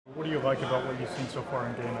What do you like about what you've seen so far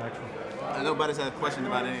in game action? Nobody's had a question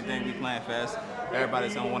about anything. We playing fast.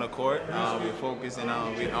 Everybody's on one accord. We're focused and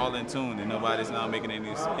we're all in tune, and nobody's not making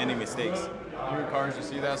any mistakes. Are you encouraged to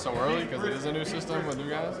see that so early because it is a new system with new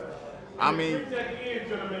guys? I mean,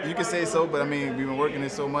 you can say so, but I mean, we've been working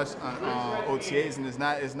it so much on OTAs, and it's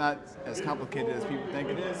not as complicated as people think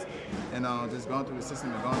it is. And just going through the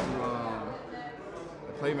system and going through the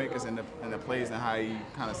playmakers and the plays and how he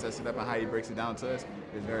kind of sets it up and how he breaks it down to us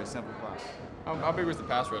is very simplified. How big was the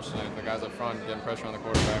pass rush tonight? The guys up front getting pressure on the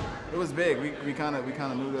quarterback. It was big. We kind of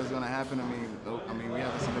knew that was going to happen. I mean, we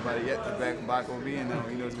haven't seen nobody yet to back OB,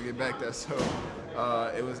 and he knows we get back there. So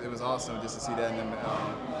it was awesome just to see that.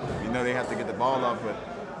 And then, they have to get the ball off, but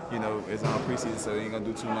it's on preseason, so he ain't gonna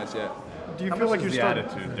do too much yet. Do you feel like the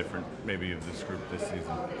attitude different, maybe, of this group this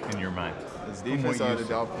season in your mind? It's defense or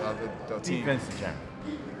the team? Defense in general.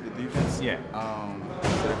 The defense? Yeah.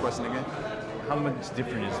 Say the question again. How much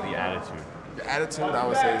different is the attitude? The attitude, I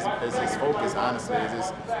would say, is just focused, honestly. It's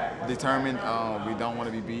just determined. We don't want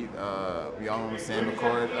to be beat. We all on the same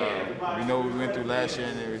accord. We know what we went through last year,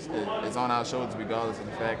 and it's on our shoulders regardless of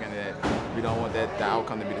the fact and that we don't want the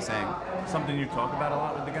outcome to be the same. Something you talk about a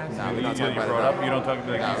lot with the guys? Nah, we don't talk about it brought up? You don't talk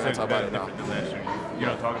about it? Nah, we don't talk about it different than last year. You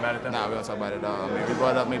don't talk about it then? Nah, we don't talk about it at all. I mean, we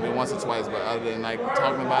brought it up maybe once or twice, but other than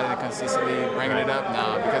talking about it and consistently bringing it up,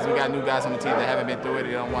 nah, because we got new guys on the team that haven't been through it.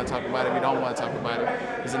 They don't want to talk about it. We don't want to talk about it.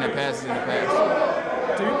 It's in the past. It's in the past.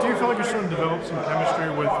 Do you feel like you're starting to develop some chemistry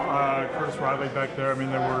with Curtis Riley back there? I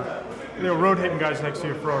mean, they were rotating guys next to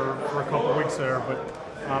you for a couple of weeks there, but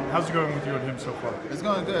how's it going with you and him so far? It's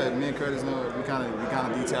going good. Me and Curtis, we kind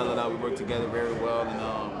of detail it out. We work together very well, and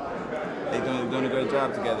they're doing a great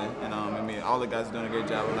job together. And all the guys are doing a great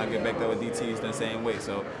job. When I get back there with DT, it's the same way.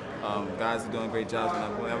 So guys are doing great jobs.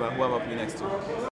 Whoever up you next to.